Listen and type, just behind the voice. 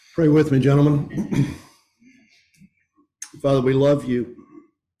Pray with me, gentlemen. Father, we love you.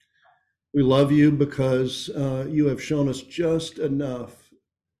 We love you because you have shown us just enough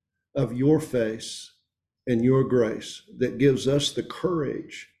of your face and your grace that gives us the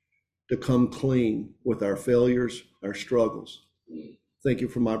courage to come clean with our failures, our struggles. Thank you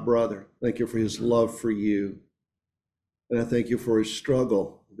for my brother. Thank you for his love for you. And I thank you for his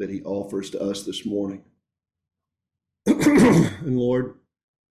struggle that he offers to us this morning. And Lord,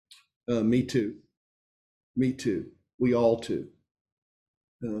 me too. Me too. We all too.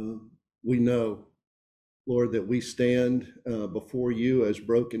 We know, Lord, that we stand before you as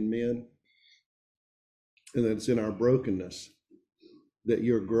broken men, and that it's in our brokenness that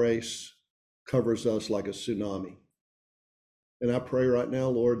your grace covers us like a tsunami. And I pray right now,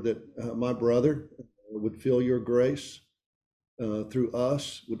 Lord, that my brother would feel your grace through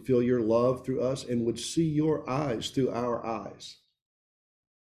us, would feel your love through us, and would see your eyes through our eyes.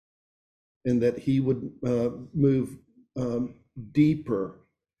 And that he would move deeper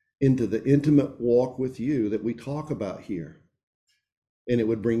into the intimate walk with you that we talk about here. And it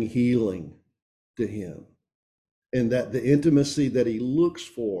would bring healing to him. And that the intimacy that he looks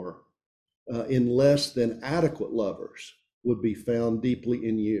for in less than adequate lovers would be found deeply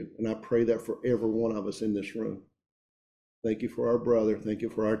in you. And I pray that for every one of us in this room. Thank you for our brother. Thank you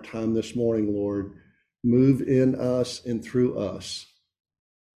for our time this morning, Lord. Move in us and through us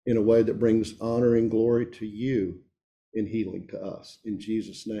in a way that brings honor and glory to you and healing to us. In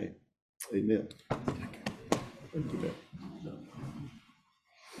Jesus' name, amen. Thank you,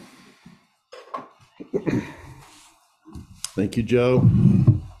 Thank you, Joe.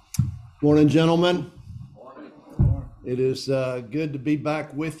 Morning, gentlemen. It is good to be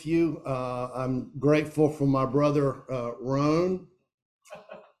back with you. I'm grateful for my brother, Ron,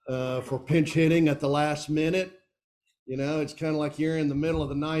 for pinch hitting at the last minute. You know, it's kind of like you're in the middle of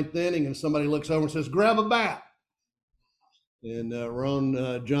the ninth inning and somebody looks over and says, grab a bat. And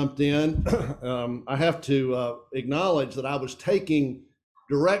Ron jumped in. I have to acknowledge that I was taking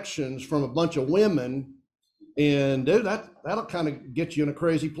directions from a bunch of women, and dude, that'll kind of get you in a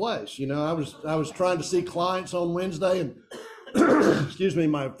crazy place. You know, I was trying to see clients on Wednesday, and excuse me,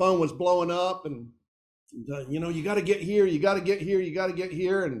 my phone was blowing up, and you know, you got to get here, you got to get here, you got to get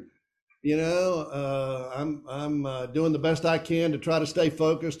here, and you know, I'm doing the best I can to try to stay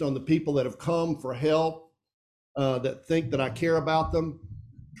focused on the people that have come for help. That think that I care about them,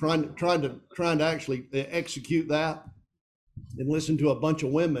 trying to actually execute that, and listen to a bunch of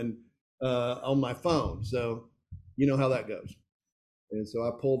women on my phone. So you know how that goes. And so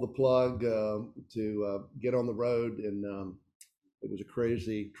I pulled the plug to get on the road, and it was a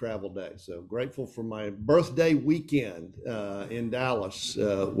crazy travel day. So grateful for my birthday weekend in Dallas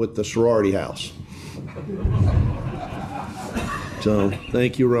with the sorority house. So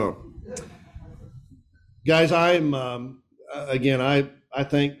thank you, Ron. Guys, I'm again. I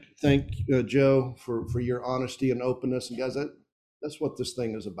thank Joe for your honesty and openness, and guys, that's what this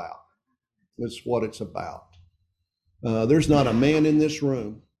thing is about. That's what it's about. There's not a man in this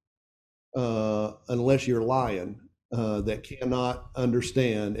room, unless you're lying, that cannot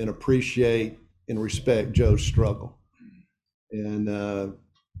understand and appreciate and respect Joe's struggle. And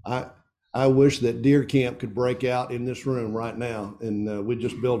I wish that deer camp could break out in this room right now, and we'd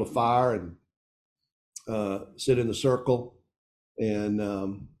just build a fire and sit in the circle and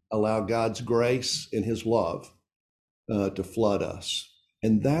allow God's grace and his love to flood us.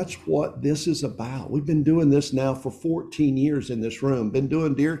 And that's what this is about. We've been doing this now for 14 years in this room, been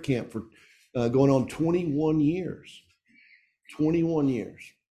doing deer camp for going on 21 years, 21 years.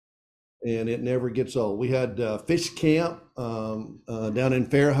 And it never gets old. We had fish camp down in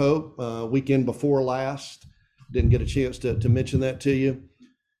Fairhope weekend before last. Didn't get a chance to mention that to you.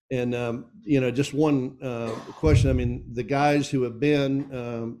 And, you know, just one question. I mean, the guys who have been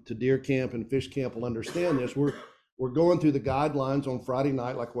to deer camp and fish camp will understand this. We're going through the guidelines on Friday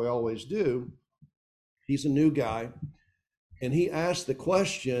night like we always do. He's a new guy. And he asked the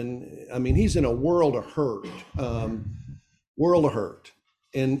question, I mean, he's in a world of hurt,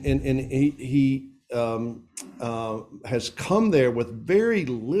 And he has come there with very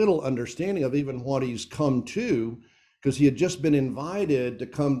little understanding of even what he's come to, because he had just been invited to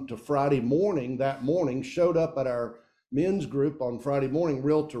come to Friday morning. That morning, showed up at our men's group on Friday morning,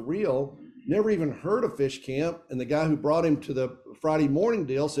 reel to reel, never even heard of fish camp. And the guy who brought him to the Friday morning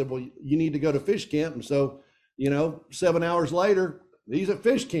deal said, well, you need to go to fish camp. And so, you know, 7 hours later, he's at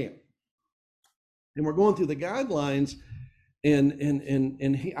fish camp. And we're going through the guidelines, and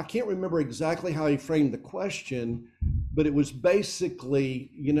he, I can't remember exactly how he framed the question, but it was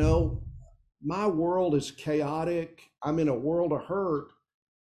basically, you know, my world is chaotic. I'm in a world of hurt.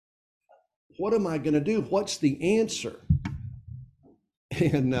 what am I going to do? What's the answer?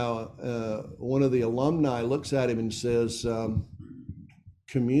 And now one of the alumni looks at him and says,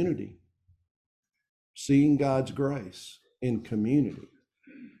 community, seeing God's grace in community.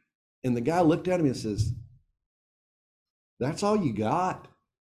 And the guy looked at him and says, that's all you got?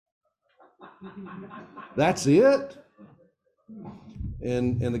 That's it?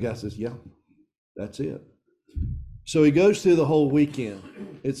 And the guy says, yeah, that's it. So he goes through the whole weekend.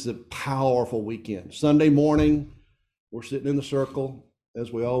 It's a powerful weekend. Sunday morning, we're sitting in the circle,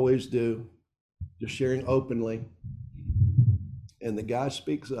 as we always do, just sharing openly. And the guy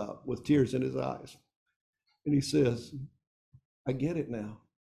speaks up with tears in his eyes. And he says, I get it now.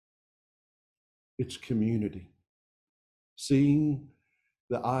 It's community. Seeing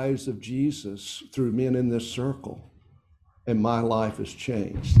the eyes of Jesus through men in this circle, and my life has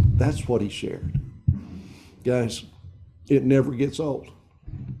changed. That's what he shared. Guys, it never gets old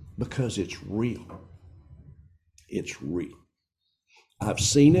because it's real. It's real. I've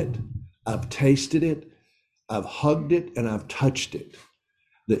seen it, I've tasted it, I've hugged it, and I've touched it.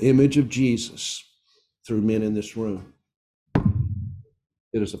 The image of Jesus through men in this room.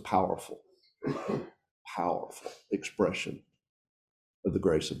 It is a powerful, powerful expression of the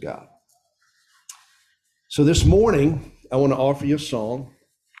grace of God. So this morning, I want to offer you a song.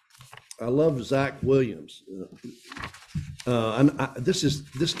 I love Zach Williams.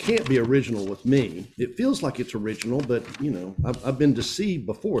 This can't be original with me. It feels like it's original, but I've been deceived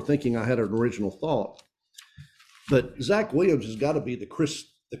before thinking I had an original thought. But Zach Williams has got to be the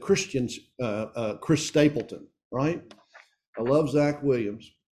Christian's Chris Stapleton, right? I love Zach Williams.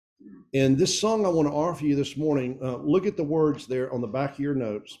 And this song I want to offer you this morning, look at the words there on the back of your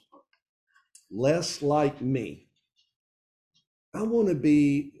notes. Less like me. I want to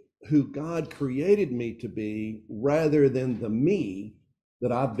be who God created me to be rather than the me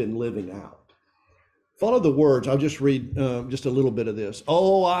that I've been living out. Follow the words. I'll just read just a little bit of this.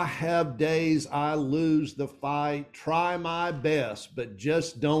 Oh, I have days I lose the fight, try my best, but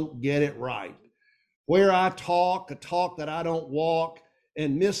just don't get it right. Where I talk a talk that I don't walk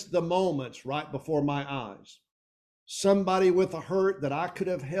and miss the moments right before my eyes. Somebody with a hurt that I could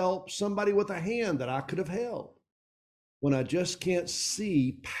have helped, somebody with a hand that I could have held. When I just can't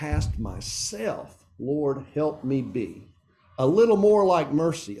see past myself, Lord, help me be a little more like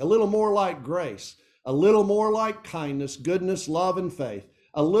mercy, a little more like grace, a little more like kindness, goodness, love, and faith,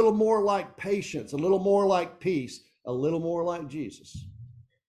 a little more like patience, a little more like peace, a little more like Jesus,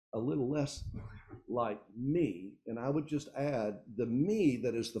 a little less like me. And I would just add the me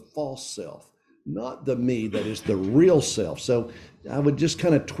that is the false self, not the me that is the real self. So I would just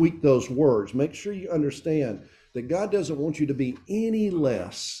kind of tweak those words. Make sure you understand that God doesn't want you to be any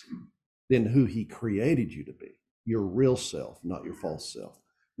less than who he created you to be, your real self, not your false self.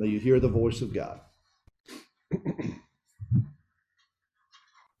 May you hear the voice of God.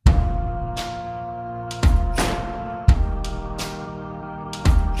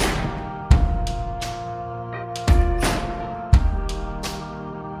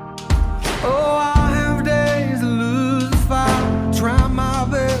 Oh, I have days to lose the fight, try my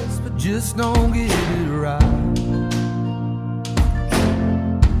best, but just don't get it right.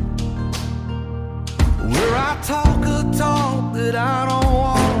 Where I talk a talk that I don't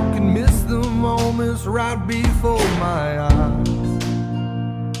walk and miss the moments right before my eyes.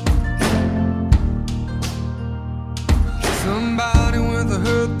 Somebody with a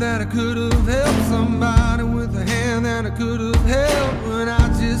hurt that I could have helped, somebody with a hand that I could have held. When I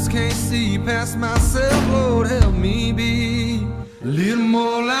just can't see past myself, Lord, help me be a little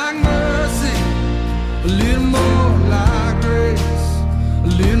more like mercy, a little more like grace, a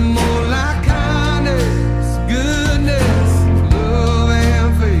little more like kindness, goodness, love,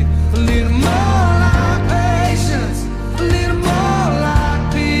 and faith, a little more like patience, a little more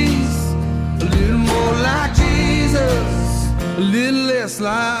like peace, a little more like Jesus, a little less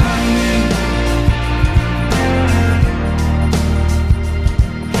like me.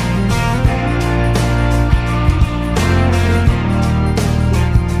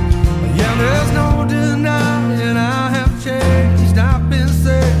 Yeah, there's no denying I have changed. I've been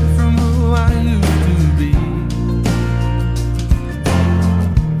saved from who I used to be.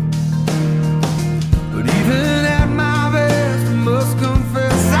 But even at my best, I must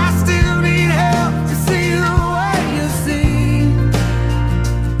confess I still need help to see the way you see.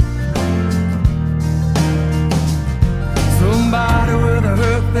 Somebody with a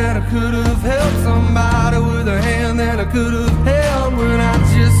hurt that I could have helped, somebody with a hand that I could have held. When I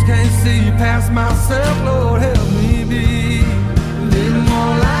just can't see past myself, Lord, help me be a little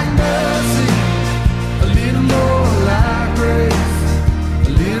more like mercy, a little more like grace, a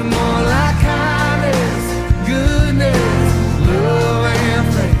little more like kindness.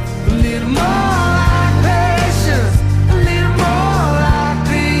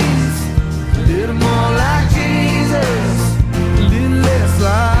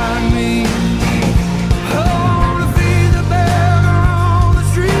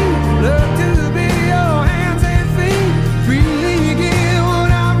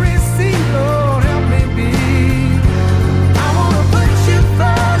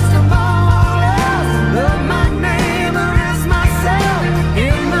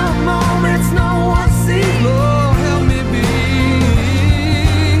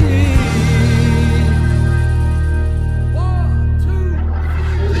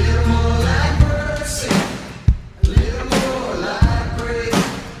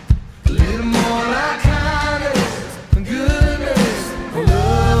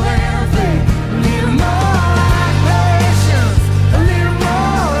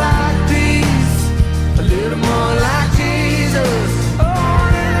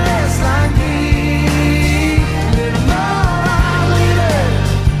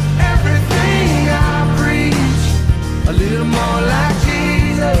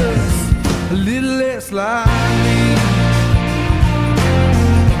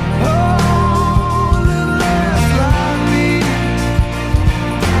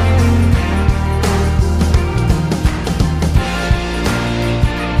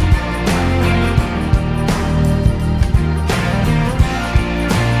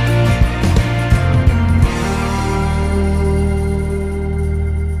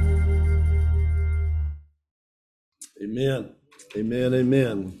 Amen,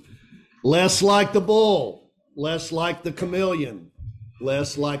 amen. Less like the bull, less like the chameleon,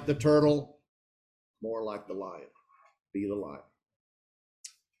 less like the turtle, more like the lion. Be the lion.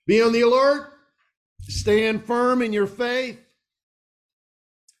 Be on the alert. Stand firm in your faith.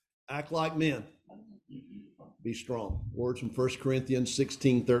 Act like men. Be strong. Words from 1 Corinthians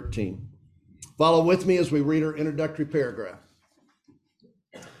 16:13. Follow with me as we read our introductory paragraph.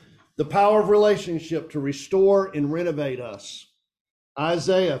 The power of relationship to restore and renovate us.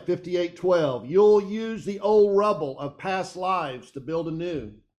 Isaiah 58:12. You'll use the old rubble of past lives to build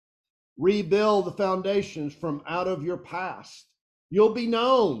anew. Rebuild the foundations from out of your past. You'll be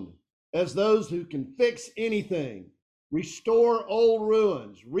known as those who can fix anything, restore old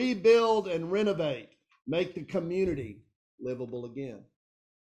ruins, rebuild and renovate, make the community livable again.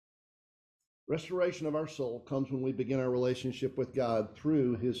 Restoration of our soul comes when we begin our relationship with God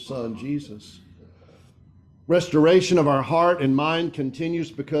through his Son, Jesus. Restoration of our heart and mind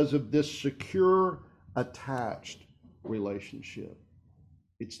continues because of this secure, attached relationship.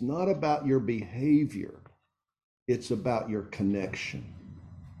 It's not about your behavior. It's about your connection.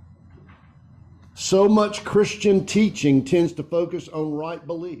 So much Christian teaching tends to focus on right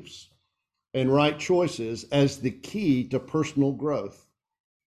beliefs and right choices as the key to personal growth.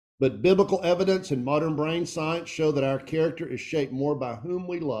 But biblical evidence and modern brain science show that our character is shaped more by whom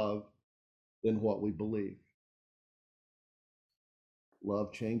we love than what we believe.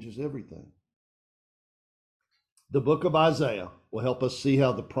 Love changes everything. The book of Isaiah will help us see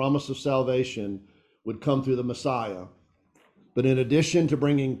how the promise of salvation would come through the Messiah. But in addition to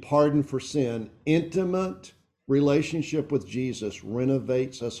bringing pardon for sin, intimate relationship with Jesus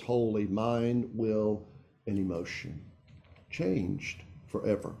renovates us wholly, mind, will, and emotion. Changed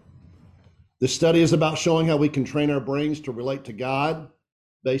forever. This study is about showing how we can train our brains to relate to God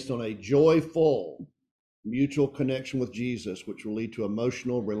based on a joyful, mutual connection with Jesus, which will lead to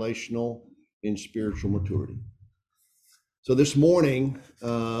emotional, relational, and spiritual maturity. So this morning,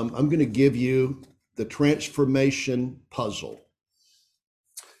 I'm going to give you the transformation puzzle.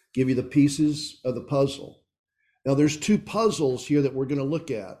 Give you the pieces of the puzzle. Now, there's two puzzles here that we're going to look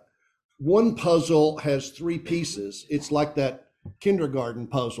at. One puzzle has three pieces. It's like that kindergarten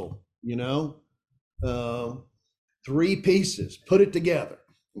puzzle, you know? 3 pieces. Put it together,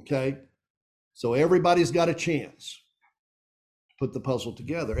 okay? So everybody's got a chance to put the puzzle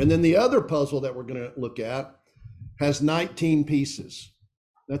together. And then the other puzzle that we're going to look at has 19 pieces.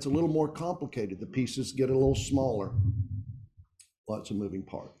 That's a little more complicated. The pieces get a little smaller. Lots of moving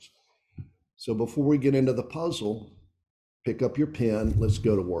parts. So before we get into the puzzle, pick up your pen. Let's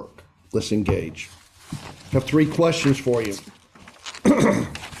go to work. Let's engage. I have 3 questions for you.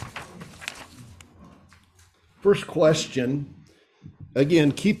 First question,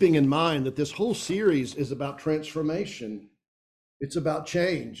 again, keeping in mind that this whole series is about transformation. It's about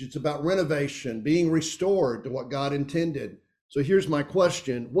change. It's about renovation, being restored to what God intended. So here's my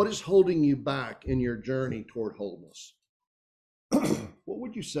question. What is holding you back in your journey toward wholeness? What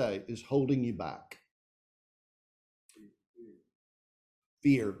would you say is holding you back?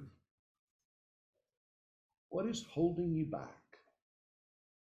 Fear. What is holding you back?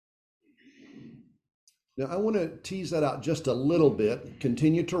 Now, I want to tease that out just a little bit.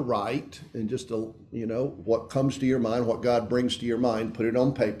 Continue to write and just, what comes to your mind, what God brings to your mind, put it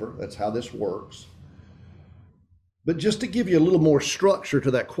on paper. That's how this works. But just to give you a little more structure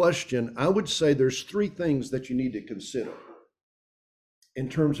to that question, I would say there's 3 things that you need to consider in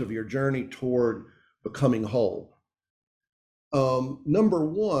terms of your journey toward becoming whole. Number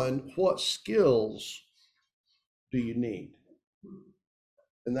 1, what skills do you need?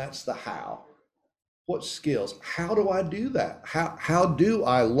 And that's the how. What skills? How do I do that? How do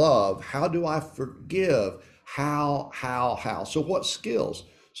I love? How do I forgive? How? So what skills?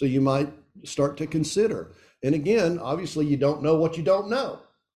 So you might start to consider. And again, obviously you don't know what you don't know,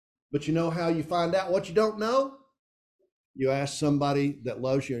 but you know how you find out what you don't know? You ask somebody that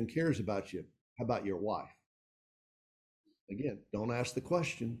loves you and cares about you. How about your wife? Again, don't ask the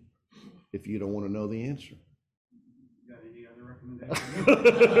question if you don't want to know the answer. Got any other recommendations?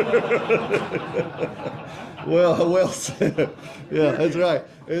 Well said. Yeah, that's right.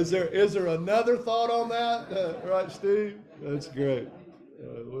 Is there another thought on that? Right, Steve? That's great.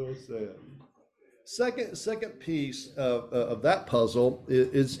 Well said. Second piece of that puzzle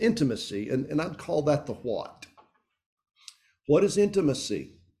is intimacy, and I'd call that the what. What is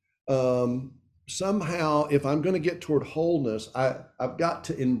intimacy? Somehow, if I'm going to get toward wholeness, I've got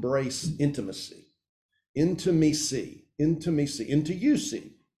to embrace intimacy. Intimacy, into you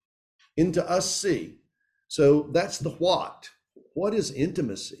see, into us see. So that's the what. What is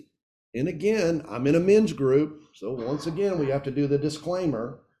intimacy? And again, I'm in a men's group. So once again, we have to do the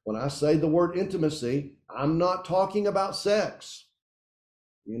disclaimer. When I say the word intimacy, I'm not talking about sex.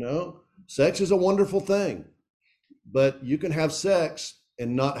 You know, sex is a wonderful thing, but you can have sex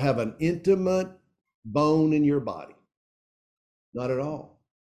and not have an intimate bone in your body. Not at all.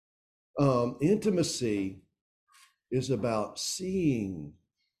 Intimacy is about seeing,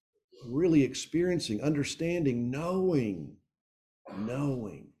 really experiencing, understanding, knowing,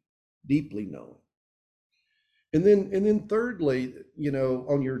 deeply knowing. And then thirdly, you know,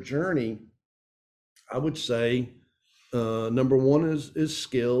 on your journey, I would say number one is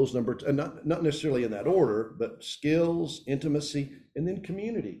skills. Number two, and not necessarily in that order, but skills, intimacy, and then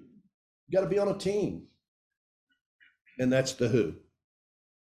community. You got to be on a team, and that's the who.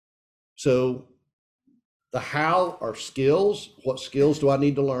 So the how are skills. What skills do I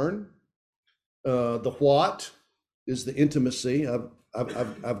need to learn? The what is the intimacy.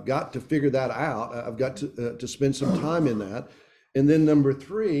 I've got to figure that out. I've got to spend some time in that. And then number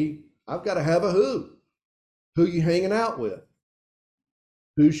three, I've got to have a who. Who you hanging out with?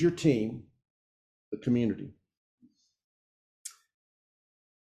 Who's your team? The community.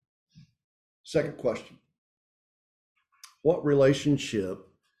 Second question. What relationship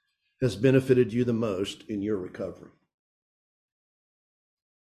has benefited you the most in your recovery?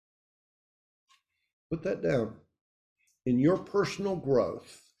 Put that down. In your personal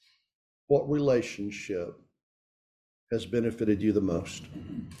growth, what relationship has benefited you the most?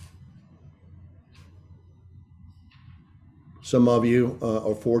 Some of you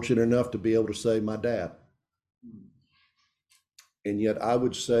are fortunate enough to be able to say, my dad. And yet I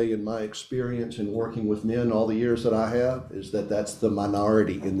would say in my experience in working with men all the years that I have is that that's the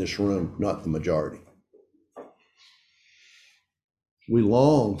minority in this room, not the majority. We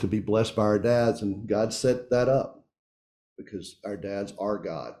long to be blessed by our dads, and God set that up because our dads are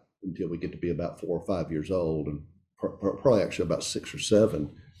God until we get to be about 4 or 5 years old, and probably actually about 6 or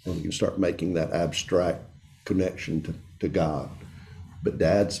 7, and we can start making that abstract connection to God. But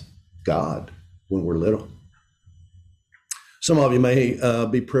dad's God when we're little. Some of you may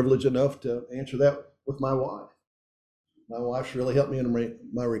be privileged enough to answer that with my wife. My wife's really helped me in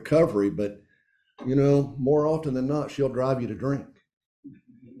my recovery, but you know, more often than not, she'll drive you to drink.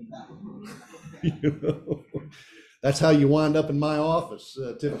 You know, that's how you wind up in my office,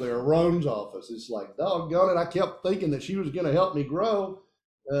 typically, or Roan's office. It's like, doggone it, I kept thinking that she was going to help me grow.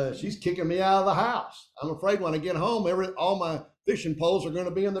 She's kicking me out of the house. I'm afraid when I get home, all my fishing poles are going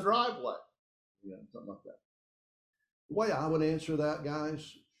to be in the driveway. Yeah, something like that. The way I would answer that,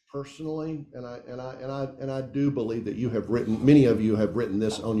 guys, personally, and I do believe that you have written, many of you have written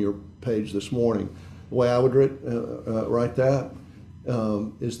this on your page this morning. The way I would write that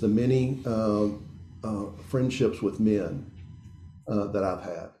is the many friendships with men that I've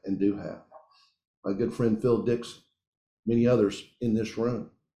had and do have. My good friend Phil Dix, many others in this room.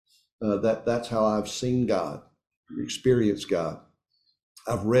 That's how I've seen God, experienced God.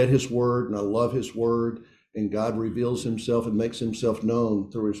 I've read his word and I love his word, and God reveals himself and makes himself known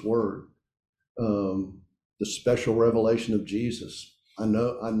through his word. The special revelation of Jesus. I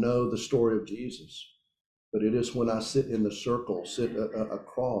know the story of Jesus, but it is when I sit in the circle, sit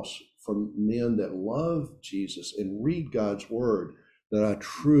across from men that love Jesus and read God's word, that I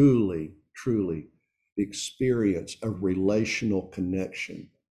truly experience a relational connection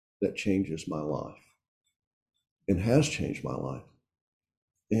that changes my life and has changed my life.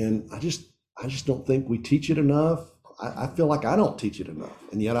 And I just don't think we teach it enough. I feel like I don't teach it enough.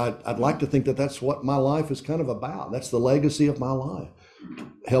 And yet I'd like to think that that's what my life is kind of about. That's the legacy of my life,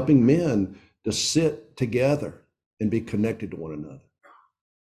 helping men to sit together and be connected to one another.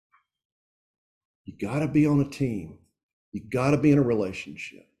 You got to be on a team. You got to be in a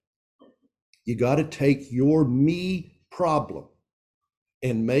relationship. You got to take your me problem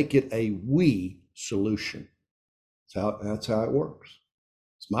and make it a we solution. That's how it works.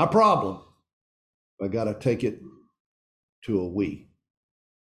 It's my problem. I got to take it to a we.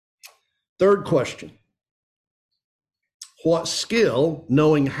 Third question. What skill,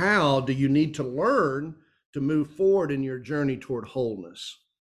 knowing how, do you need to learn to move forward in your journey toward wholeness?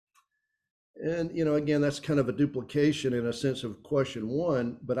 And, you know, again, that's kind of a duplication in a sense of question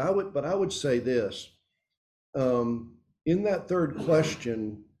one, but I would say this, in that third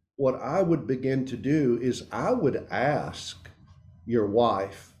question, what I would begin to do is I would ask your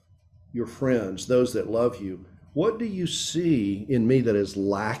wife, your friends, those that love you, what do you see in me that is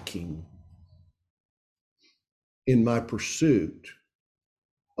lacking in my pursuit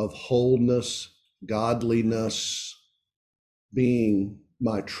of wholeness, godliness, being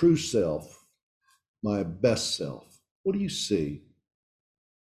my true self, my best self? What do you see?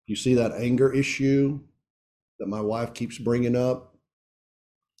 You see that anger issue that my wife keeps bringing up?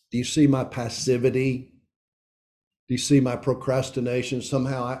 Do you see my passivity? Do you see my procrastination?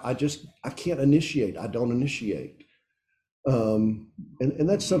 Somehow I can't initiate. I don't initiate. And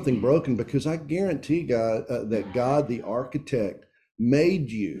that's something broken, because I guarantee God that God, the architect,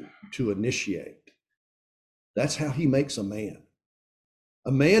 made you to initiate. That's how he makes a man.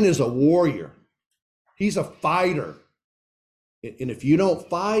 A man is a warrior. He's a fighter. And if you don't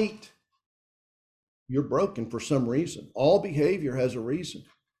fight, you're broken for some reason. All behavior has a reason.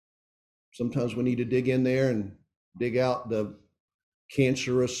 Sometimes we need to dig in there and dig out the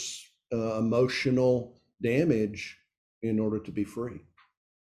cancerous emotional damage in order to be free.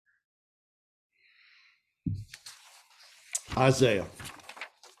 Isaiah.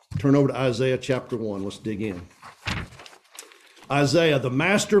 Turn over to Isaiah chapter 1. Let's dig in. Isaiah, the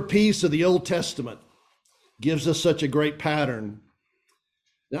masterpiece of the Old Testament, gives us such a great pattern.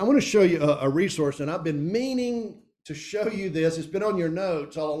 Now I want to show you a resource, and I've been meaning to show you this. It's been on your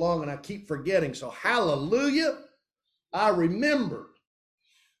notes all along, and I keep forgetting. So hallelujah, I remembered.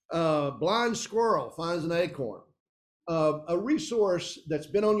 Blind squirrel finds an acorn. A resource that's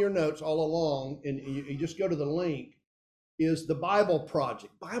been on your notes all along, and you just go to the link, is the Bible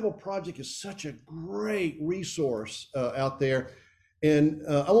Project. Bible Project is such a great resource out there. And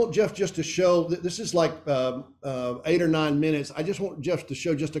I want Jeff just to show, this is like 8 or 9 minutes. I just want Jeff to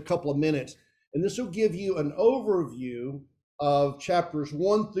show just a couple of minutes. And this will give you an overview of chapters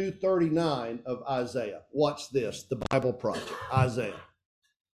 1 through 39 of Isaiah. Watch this, the Bible Project, Isaiah.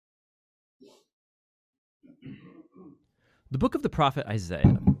 The book of the prophet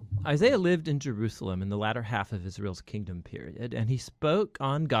Isaiah. Isaiah lived in Jerusalem in the latter half of Israel's kingdom period, and he spoke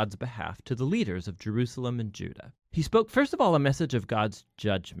on God's behalf to the leaders of Jerusalem and Judah. He spoke, first of all, a message of God's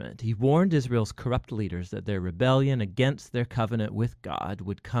judgment. He warned Israel's corrupt leaders that their rebellion against their covenant with God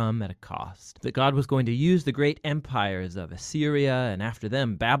would come at a cost, that God was going to use the great empires of Assyria and after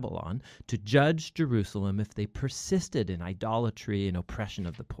them Babylon to judge Jerusalem if they persisted in idolatry and oppression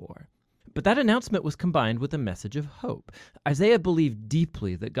of the poor. But that announcement was combined with a message of hope. Isaiah believed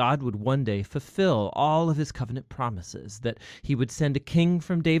deeply that God would one day fulfill all of his covenant promises, that he would send a king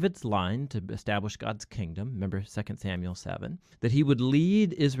from David's line to establish God's kingdom, remember 2 Samuel 7, that he would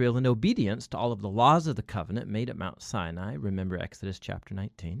lead Israel in obedience to all of the laws of the covenant made at Mount Sinai, remember Exodus chapter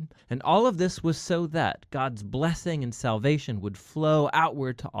 19. And all of this was so that God's blessing and salvation would flow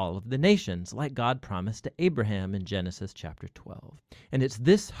outward to all of the nations, like God promised to Abraham in Genesis chapter 12. And it's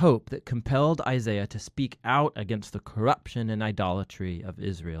this hope that compelled Isaiah to speak out against the corruption and idolatry of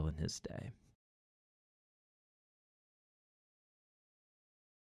Israel in his day.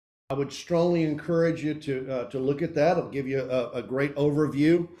 I would strongly encourage you to look at that. It'll give you a great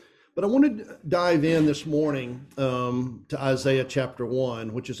overview. But I want to dive in this morning to Isaiah chapter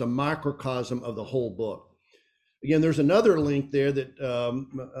 1, which is a microcosm of the whole book. Again, there's another link there that,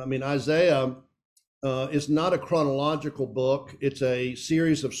 Isaiah is not a chronological book. It's a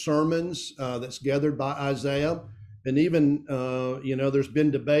series of sermons that's gathered by Isaiah. And even, there's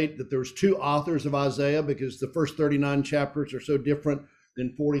been debate that there's 2 authors of Isaiah because the first 39 chapters are so different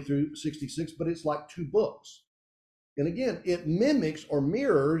than 40 through 66, but it's like 2 books. And again, it mimics or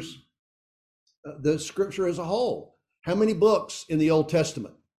mirrors the scripture as a whole. How many books in the Old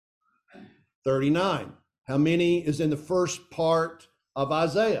Testament? 39. How many is in the first part of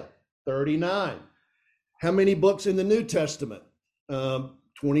Isaiah? 39. How many books in the New Testament?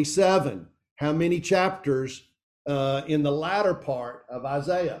 27. How many chapters in the latter part of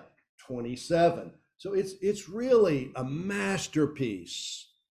Isaiah? 27. So it's really a masterpiece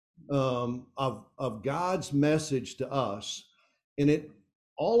of God's message to us. And it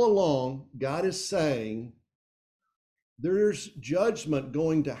all along, God is saying there's judgment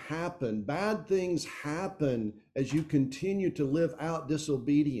going to happen. Bad things happen as you continue to live out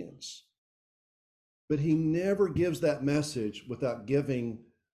disobedience. But he never gives that message without giving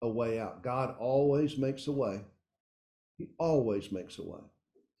a way out. God always makes a way. He always makes a way.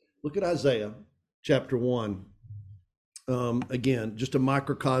 Look at Isaiah chapter 1. Again, just a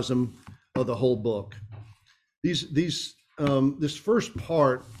microcosm of the whole book. This first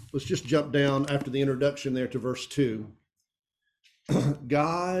part, let's just jump down after the introduction there to verse 2.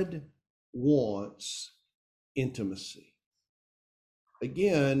 God wants intimacy.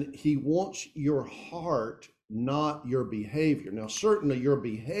 Again, he wants your heart, not your behavior. Now, certainly your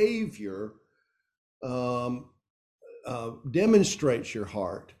behavior demonstrates your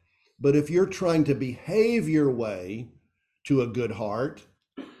heart. But if you're trying to behave your way to a good heart,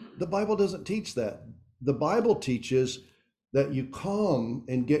 the Bible doesn't teach that. The Bible teaches that you come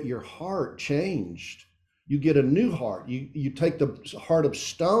and get your heart changed. You get a new heart. You take the heart of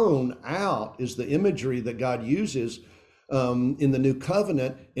stone out, is the imagery that God uses in the new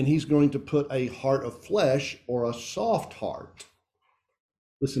covenant, and he's going to put a heart of flesh or a soft heart.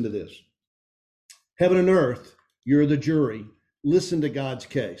 Listen to this. Heaven and earth, you're the jury. Listen to God's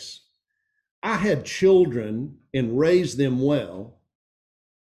case. I had children and raised them well,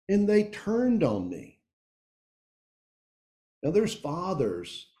 and they turned on me. Now, there's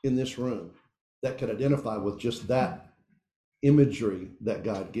fathers in this room that could identify with just that imagery that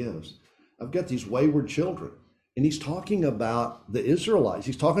God gives. I've got these wayward children, and he's talking about the Israelites.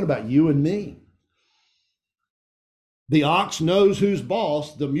 He's talking about you and me. The ox knows who's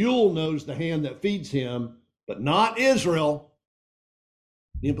boss. The mule knows the hand that feeds him, but not Israel.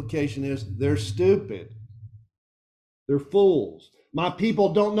 The implication is they're stupid. They're fools. My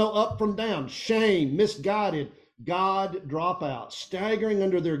people don't know up from down. Shame, misguided, God dropout, staggering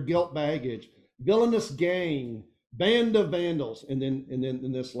under their guilt baggage, villainous gang, band of vandals. And then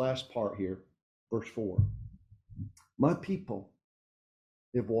in this last part here, verse 4. My people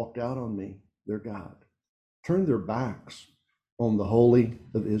have walked out on me, their God, turned their backs on the Holy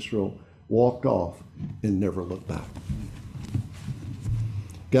of Israel, walked off, and never looked back.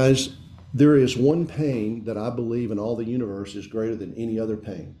 Guys, there is one pain that I believe in all the universe is greater than any other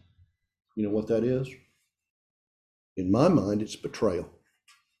pain. You know what that is? In my mind, it's betrayal.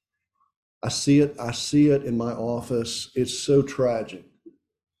 I see it in my office. It's so tragic.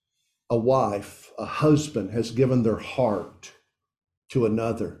 A wife, a husband has given their heart to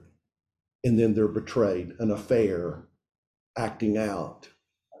another, and then they're betrayed, an affair, acting out.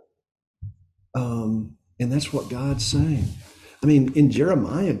 And that's what God's saying. I mean, in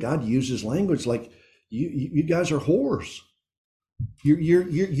Jeremiah, God uses language like, you guys are whores.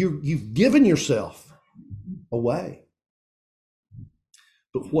 You've given yourself away.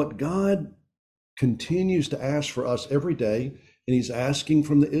 But what God continues to ask for us every day, and he's asking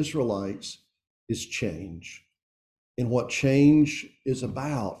from the Israelites, is change. And what change is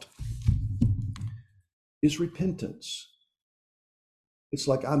about is repentance. It's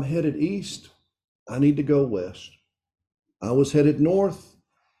like, I'm headed east, I need to go west. I was headed north,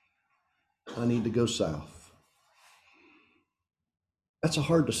 I need to go south. That's a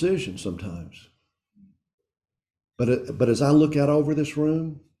hard decision sometimes. But as I look out over this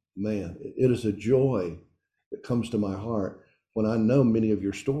room, man, it is a joy that comes to my heart when I know many of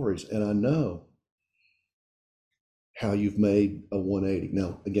your stories, and I know how you've made a 180.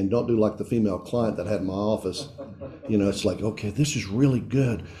 Now, again, don't do like the female client that I had in my office. You know, it's like, okay, this is really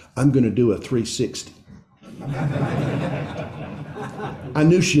good. I'm going to do a 360. I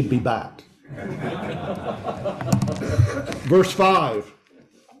knew she'd be back. Verse 5,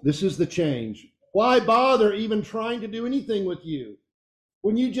 this is the change. Why bother even trying to do anything with you?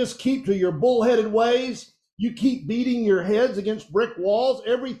 When you just keep to your bullheaded ways, you keep beating your heads against brick walls,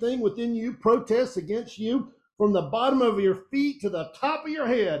 everything within you protests against you. From the bottom of your feet to the top of your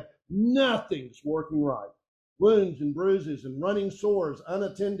head, nothing's working right. Wounds and bruises and running sores,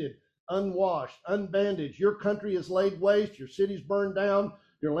 unattended, unwashed, unbandaged. Your country is laid waste. Your city's burned down.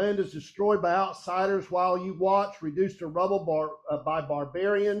 Your land is destroyed by outsiders while you watch, reduced to rubble by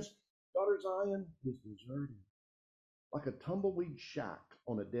barbarians. Daughter Zion is deserted, like a tumbleweed shack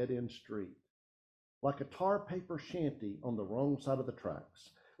on a dead-end street, like a tar paper shanty on the wrong side of the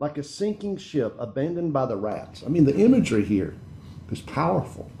tracks, like a sinking ship abandoned by the rats. I mean, the imagery here is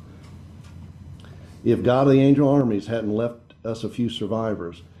powerful. If God of the angel armies hadn't left us a few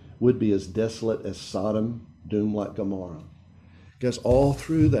survivors, we'd be as desolate as Sodom, doomed like Gomorrah. Because all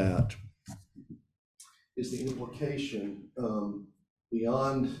through that is the implication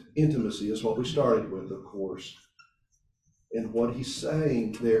beyond intimacy, is what we started with, of course. And what he's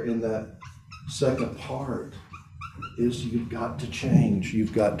saying there in that second part is you've got to change.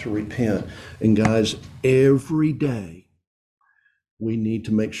 You've got to repent. And guys, every day we need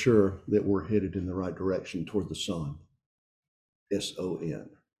to make sure that we're headed in the right direction toward the sun. S-O-N.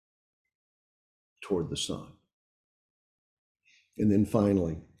 Toward the sun. And then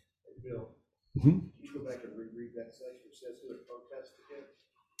finally. Bill, Mhm. can you go back and reread that section? It says who it protest against?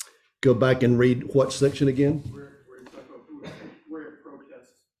 Go back and read what section again? Where it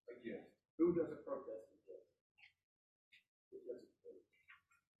protests against. Who does it protest against? Who does it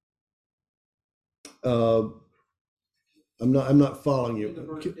I'm not following you. into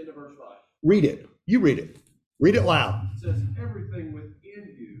verse 5. Read it. You read it. Read it loud. It says everything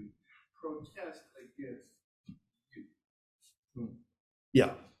within you protests against you.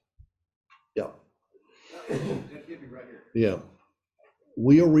 Yeah. Yeah. That hit me right here. Yeah.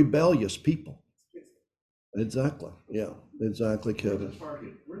 We are rebellious people. Exactly. Yeah. Exactly, Kevin.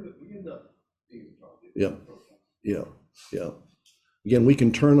 We end up being the target. Yeah, yeah, yeah. Again, we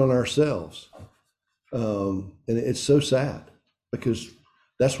can turn on ourselves. And it's so sad because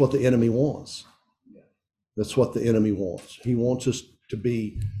that's what the enemy wants. That's what the enemy wants. He wants us to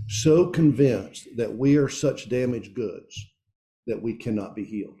be so convinced that we are such damaged goods that we cannot be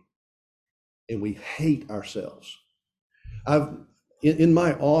healed. And we hate ourselves. In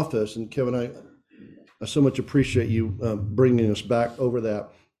my office, and Kevin, I so much appreciate you bringing us back over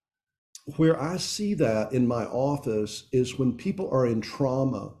that. Where I see that in my office is when people are in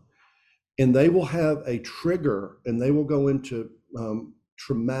trauma and they will have a trigger and they will go into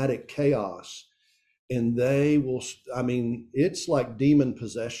traumatic chaos, and they will, I mean, it's like demon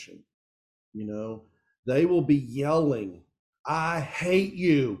possession, you know, they will be yelling, I hate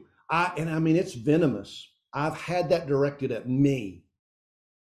you. And I mean, it's venomous. I've had that directed at me.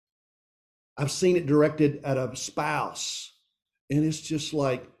 I've seen it directed at a spouse. And it's just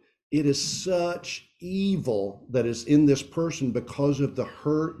like, it is such evil that is in this person because of the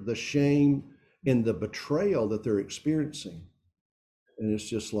hurt, the shame, and the betrayal that they're experiencing. And it's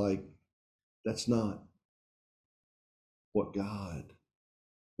just like, that's not what God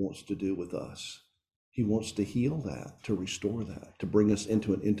wants to do with us. He wants to heal that, to restore that, to bring us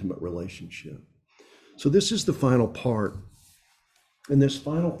into an intimate relationship. So this is the final part. And this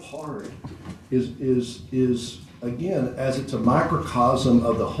final part is again, as it's a microcosm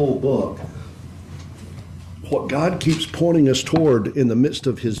of the whole book, what God keeps pointing us toward in the midst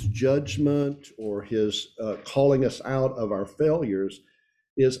of his judgment or his calling us out of our failures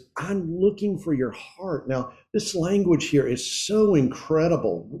is, I'm looking for your heart. Now, this language here is so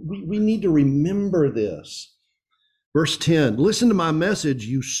incredible. We need to remember this. Verse 10, listen to my message,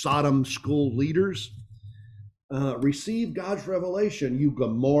 you Sodom school leaders. Receive God's revelation, you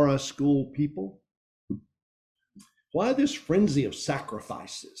Gomorrah school people. Why this frenzy of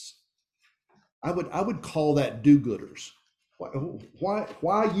sacrifices? I would call that do-gooders.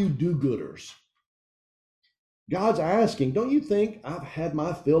 Why you do-gooders? God's asking, don't you think I've had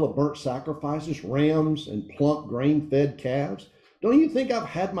my fill of burnt sacrifices, rams, and plump grain-fed calves? Don't you think I've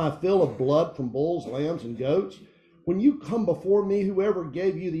had my fill of blood from bulls, lambs, and goats? When you come before me, whoever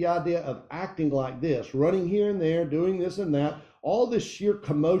gave you the idea of acting like this, running here and there, doing this and that, all this sheer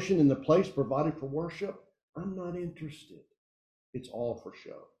commotion in the place provided for worship, I'm not interested. It's all for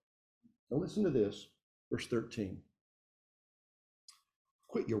show. Now listen to this, verse 13.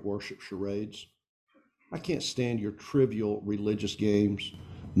 Quit your worship charades. I can't stand your trivial religious games,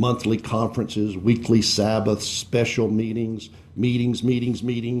 monthly conferences, weekly Sabbaths, special meetings.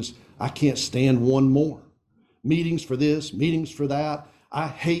 I can't stand one more. Meetings for this, meetings for that. I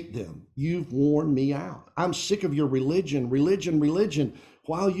hate them. You've worn me out. I'm sick of your religion,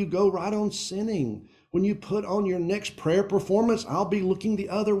 while you go right on sinning. When you put on your next prayer performance, I'll be looking the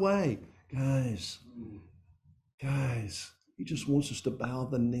other way. Guys, he just wants us to bow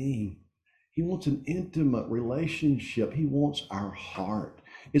the knee. He wants an intimate relationship. He wants our heart.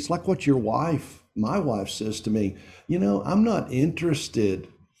 It's like what my wife says to me, you know, I'm not interested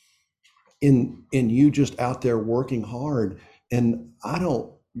in you just out there working hard. And I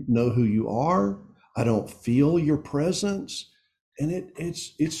don't know who you are. I don't feel your presence. And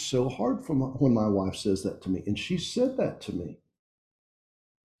it's so hard when my wife says that to me. And she said that to me.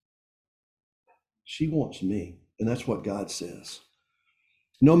 She wants me. And that's what God says.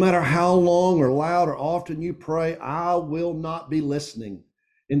 No matter how long or loud or often you pray, I will not be listening.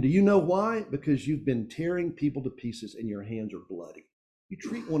 And do you know why? Because you've been tearing people to pieces and your hands are bloody. You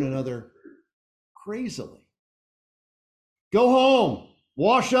treat one another crazily. Go home,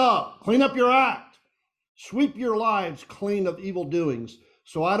 wash up, clean up your act, sweep your lives clean of evil doings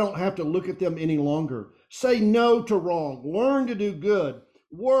so I don't have to look at them any longer. Say no to wrong, learn to do good,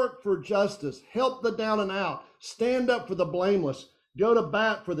 work for justice, help the down and out, stand up for the blameless, go to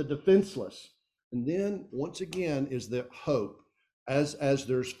bat for the defenseless. And then once again is the hope. As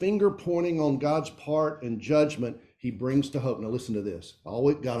there's finger pointing on God's part and judgment, he brings to hope. Now listen to this.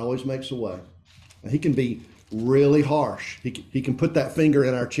 God always makes a way. Now, he can be really harsh. He can put that finger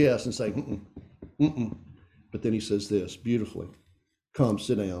in our chest and say, But then he says this beautifully. Come,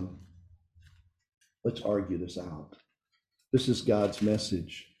 sit down. Let's argue this out. This is God's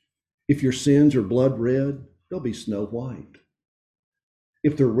message. If your sins are blood red, they'll be snow white.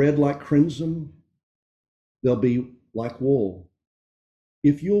 If they're red like crimson, they'll be like wool.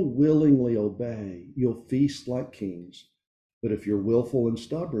 If you'll willingly obey, you'll feast like kings. But if you're willful and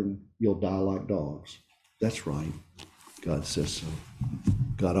stubborn, you'll die like dogs. That's right. God says so.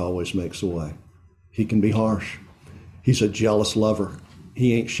 God always makes a way. He can be harsh. He's a jealous lover.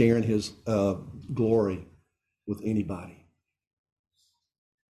 He ain't sharing his glory with anybody.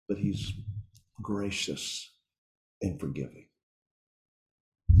 But he's gracious, and forgiving.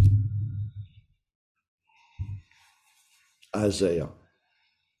 Isaiah.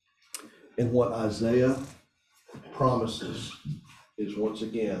 And what Isaiah promises is, once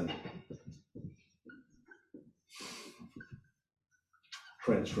again,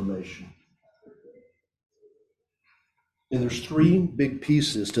 transformation. And there's three big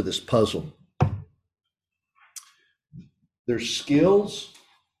pieces to this puzzle. There's skills,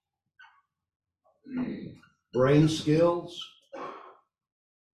 brain skills,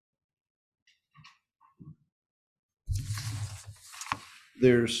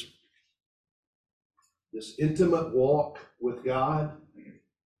 there's this intimate walk with God,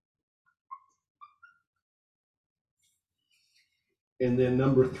 and then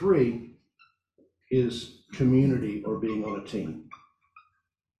number three is community or being on a team.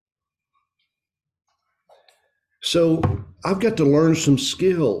 So I've got to learn some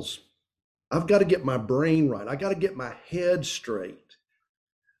skills. I've got to get my brain right. I got to get my head straight.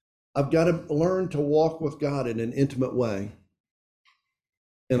 I've got to learn to walk with God in an intimate way.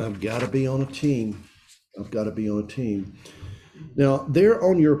 And I've got to be on a team. I've got to be on a team. Now, there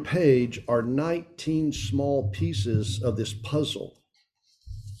on your page are 19 small pieces of this puzzle.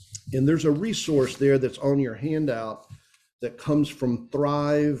 And there's a resource there that's on your handout that comes from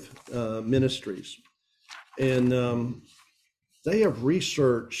Thrive Ministries. And they have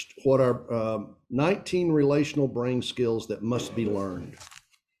researched what are 19 relational brain skills that must be learned.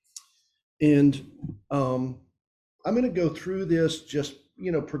 And I'm going to go through this just,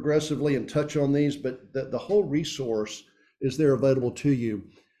 progressively and touch on these, but the whole resource is there available to you.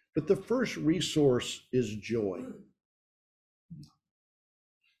 But the first resource is joy.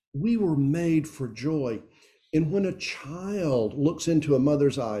 We were made for joy. And when a child looks into a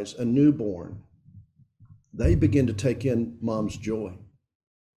mother's eyes, a newborn, they begin to take in mom's joy.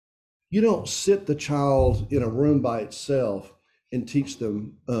 You don't sit the child in a room by itself and teach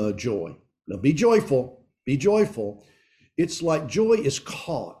them joy. Now, be joyful, be joyful. It's like joy is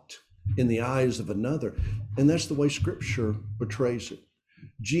caught in the eyes of another. And that's the way Scripture portrays it.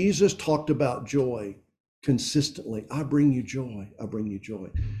 Jesus talked about joy consistently. I bring you joy. I bring you joy.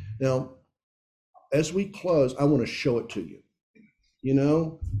 Now, as we close, I want to show it to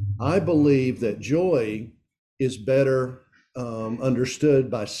you. I believe that joy is better understood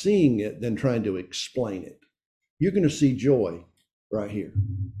by seeing it than trying to explain it. You're going to see joy right here.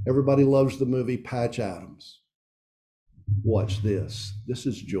 Everybody loves the movie Patch Adams. Watch this. This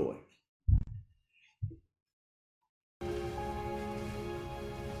is joy.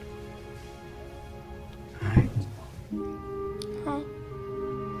 Hi. Hi,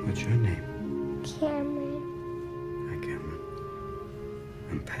 What's your name? Cameron. Hi, Cameron.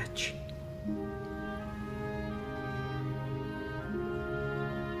 I'm Patch.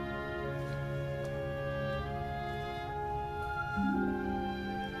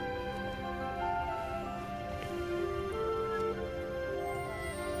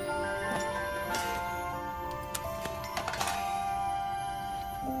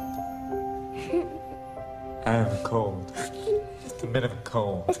 I have a cold. Just a bit of a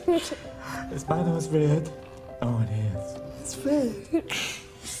cold. Is my nose red? Oh, it is. It's red.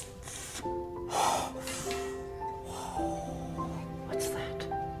 What's that?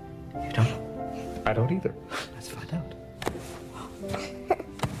 You don't know? I don't either. Let's find out.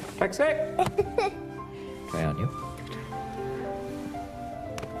 Taxi! Try on you.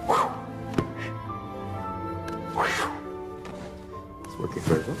 It's working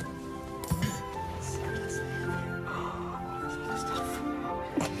very well.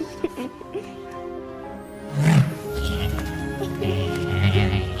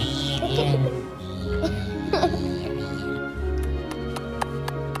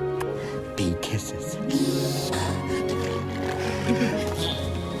 Bee kisses.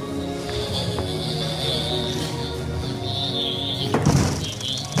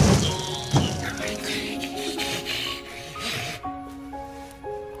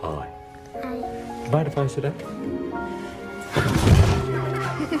 Hi. Mind if I sit down?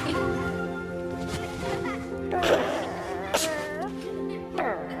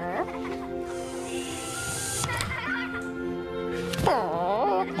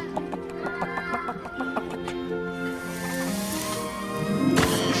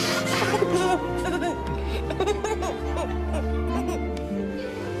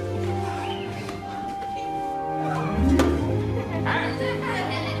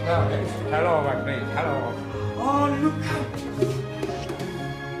 Hello, McNeil. Hello. Oh, look out!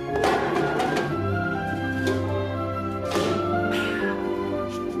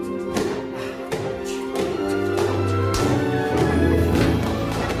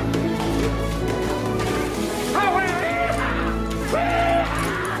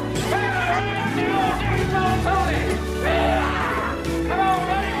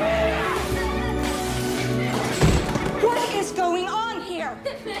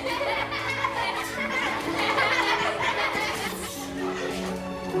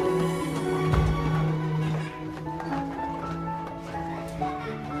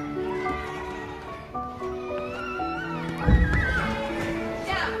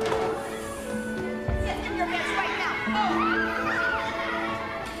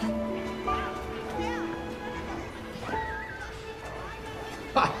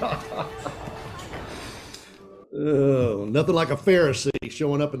 Oh, nothing like a Pharisee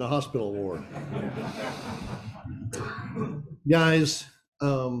showing up in the hospital ward. Guys,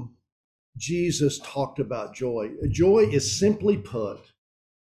 Jesus talked about joy. Joy is simply put,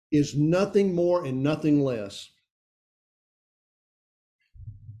 is nothing more and nothing less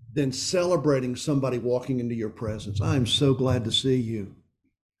than celebrating somebody walking into your presence. I'm so glad to see you.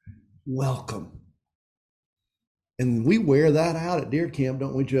 Welcome. And we wear that out at Deer Camp,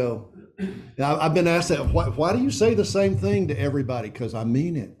 don't we, Joe? I've been asked that, why do you say the same thing to everybody? Because I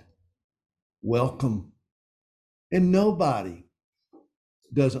mean it. Welcome. And nobody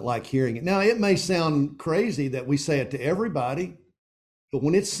doesn't like hearing it. Now, it may sound crazy that we say it to everybody, but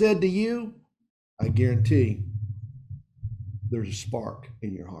when it's said to you, I guarantee there's a spark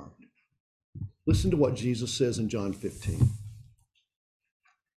in your heart. Listen to what Jesus says in John 15.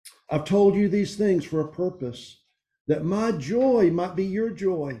 I've told you these things for a purpose, that my joy might be your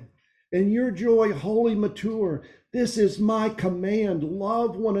joy, and your joy wholly mature. This is my command.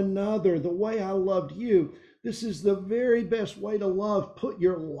 Love one another the way I loved you. This is the very best way to love. Put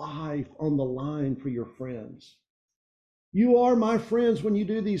your life on the line for your friends. You are my friends when you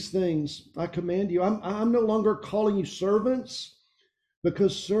do these things. I command you. I'm no longer calling you servants,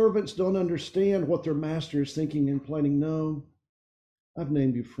 because servants don't understand what their master is thinking and planning. No, I've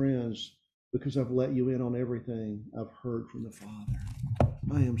named you friends because I've let you in on everything I've heard from the Father.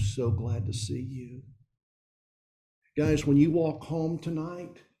 I am so glad to see you. Guys, when you walk home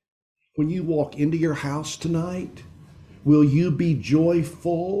tonight, when you walk into your house tonight, will you be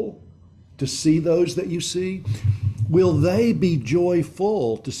joyful to see those that you see? Will they be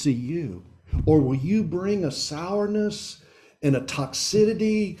joyful to see you? Or will you bring a sourness and a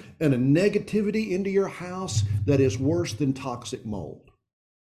toxicity and a negativity into your house that is worse than toxic mold?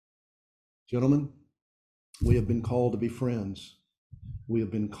 Gentlemen, we have been called to be friends. We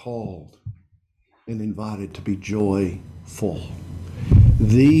have been called and invited to be joyful.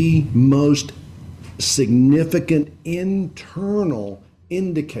 The most significant internal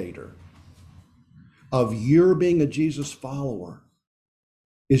indicator of your being a Jesus follower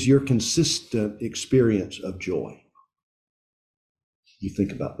is your consistent experience of joy. You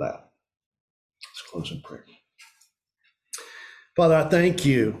think about that. Let's close in prayer. Father, I thank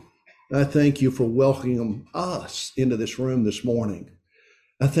you. I thank you for welcoming us into this room this morning.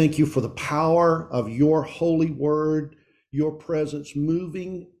 I thank you for the power of your holy word, your presence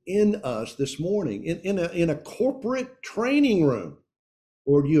moving in us this morning in a corporate training room.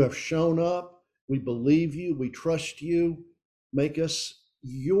 Lord, you have shown up. We believe you. We trust you. Make us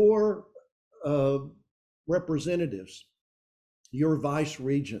your representatives, your vice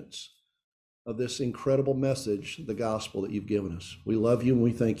regents of this incredible message, the gospel that you've given us. We love you and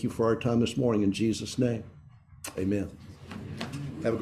we thank you for our time this morning. In Jesus' name, amen.